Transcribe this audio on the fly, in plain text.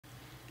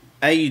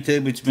Hey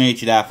YouTube, it's me,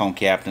 it's your iPhone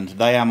Captain.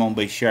 Today I'm going to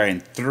be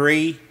sharing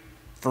 3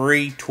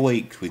 free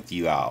tweaks with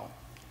you all.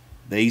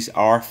 These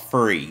are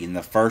free, and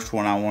the first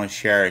one I want to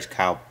share is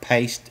called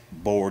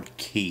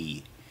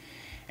PasteboardKey.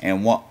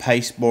 And what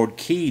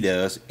PasteboardKey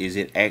does is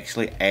it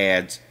actually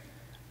adds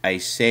a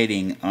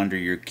setting under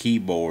your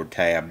keyboard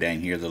tab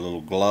down here, the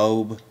little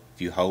globe. If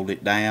you hold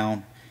it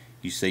down,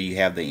 you see you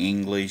have the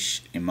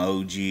English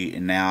emoji,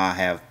 and now I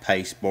have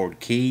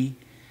PasteboardKey.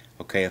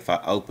 Okay, if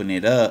I open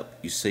it up,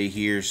 you see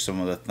here's some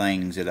of the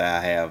things that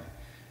I have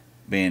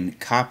been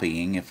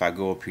copying. If I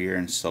go up here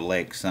and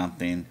select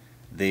something,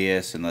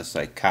 this, and let's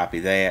say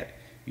copy that,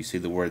 you see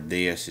the word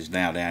this is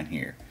now down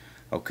here.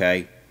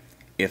 Okay,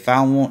 if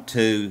I want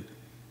to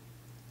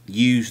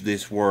use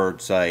this word,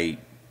 say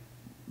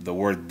the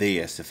word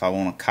this, if I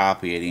want to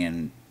copy it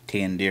in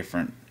 10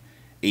 different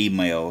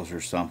emails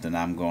or something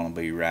I'm going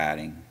to be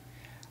writing,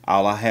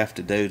 all I have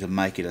to do to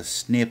make it a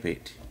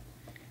snippet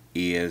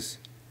is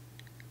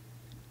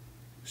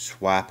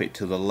swipe it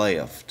to the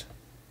left,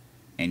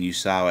 and you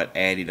saw it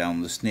added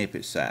on the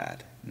snippet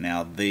side.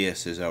 Now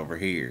this is over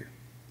here.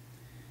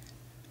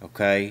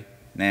 Okay,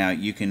 now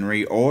you can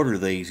reorder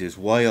these as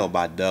well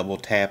by double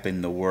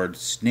tapping the word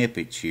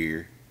snippets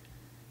here,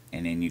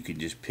 and then you can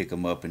just pick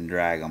them up and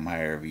drag them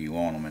however you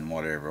want them in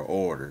whatever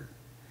order.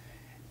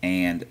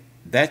 And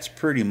that's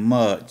pretty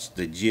much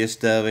the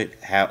gist of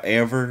it.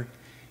 However,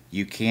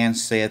 you can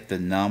set the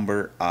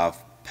number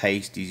of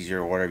pasties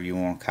or whatever you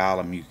want to call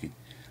them.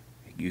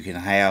 You can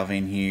have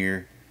in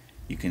here,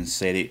 you can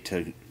set it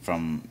to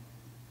from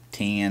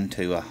 10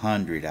 to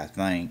 100, I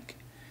think.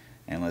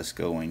 And let's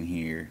go in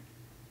here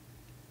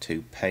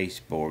to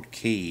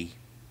PasteboardKey,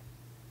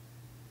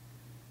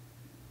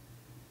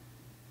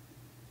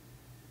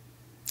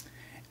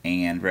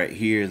 and right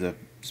here, the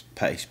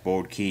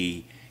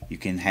PasteboardKey, you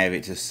can have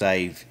it to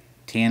save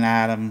 10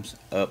 items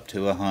up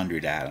to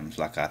 100 items,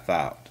 like I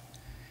thought,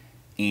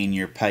 in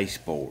your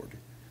pasteboard.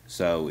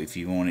 So if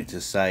you want it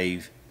to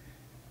save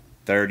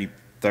 30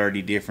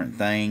 different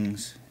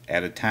things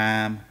at a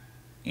time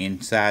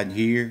inside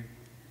here,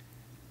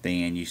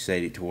 then you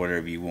set it to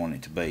whatever you want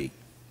it to be.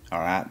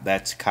 Alright,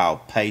 that's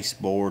called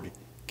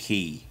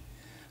PasteboardKey.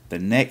 The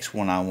next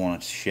one I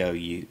want to show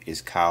you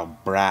is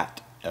called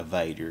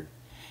BrightEvasionr,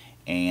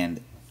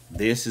 and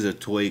this is a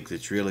tweak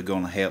that's really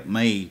going to help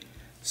me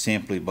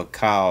simply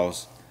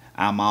because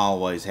I'm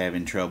always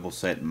having trouble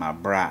setting my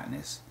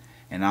brightness.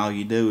 And all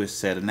you do is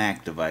set an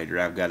activator.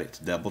 I've got it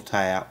to double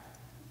tap,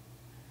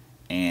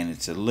 and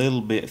it's a little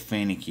bit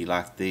finicky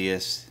like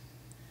this.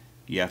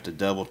 You have to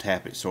double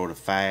tap it sort of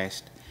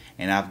fast.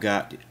 And I've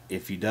got,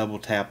 if you double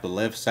tap the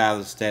left side of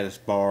the status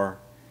bar,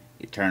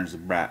 it turns the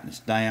brightness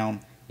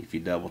down. If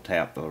you double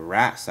tap the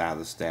right side of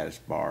the status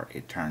bar,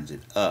 it turns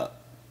it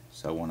up.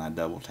 So when I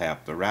double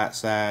tap the right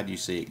side, you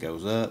see it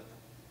goes up.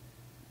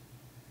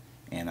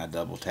 And I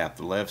double tap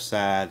the left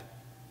side,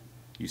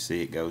 you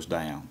see it goes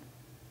down.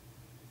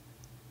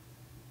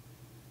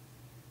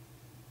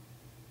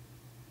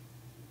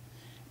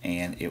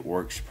 And it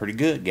works pretty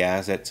good,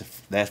 guys.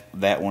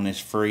 That one is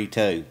free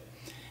too.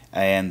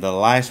 And the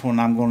last one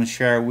I'm going to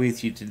share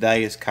with you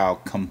today is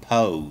called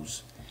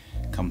Compose.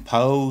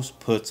 Compose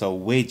puts a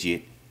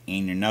widget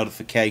in your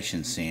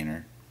notification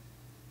center,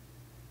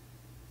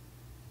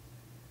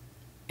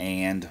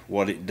 and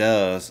what it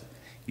does,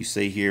 you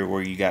see here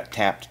where you got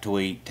tap to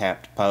tweet,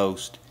 tap to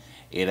post,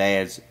 it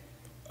adds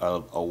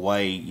a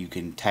way you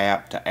can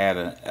tap to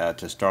add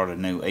to start a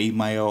new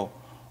email,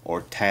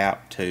 or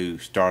tap to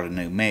start a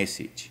new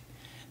message.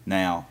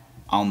 Now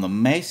on the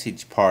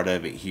message part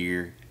of it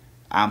here,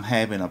 I'm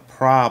having a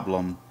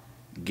problem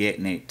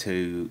getting it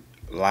to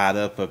light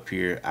up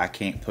here. I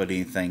can't put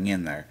anything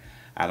in there.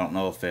 I don't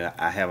know if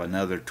I have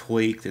another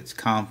tweak that's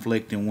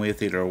conflicting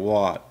with it or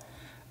what.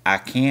 I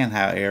can,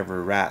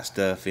 however, write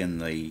stuff in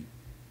the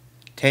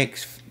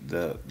text,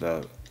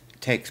 the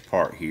text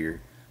part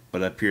here,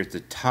 but up here at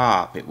the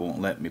top it won't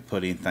let me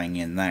put anything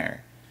in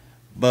there.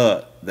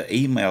 But the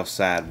email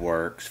side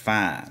works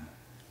fine.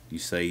 You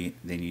see,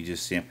 then you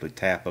just simply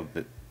tap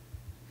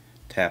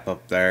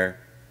up there,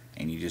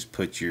 and you just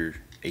put your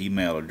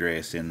email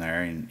address in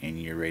there,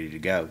 and you're ready to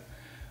go.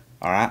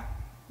 Alright,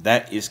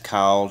 that is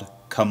called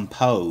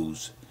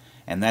Compose.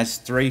 And that's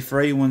 3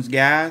 free ones,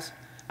 guys.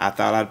 I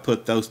thought I'd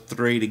put those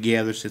 3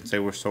 together since they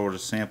were sort of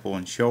simple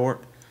and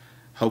short.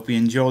 Hope you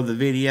enjoyed the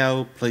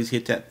video. Please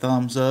hit that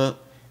thumbs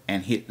up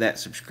and hit that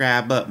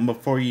subscribe button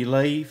before you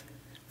leave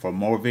for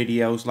more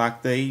videos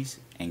like these,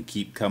 and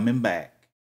keep coming back.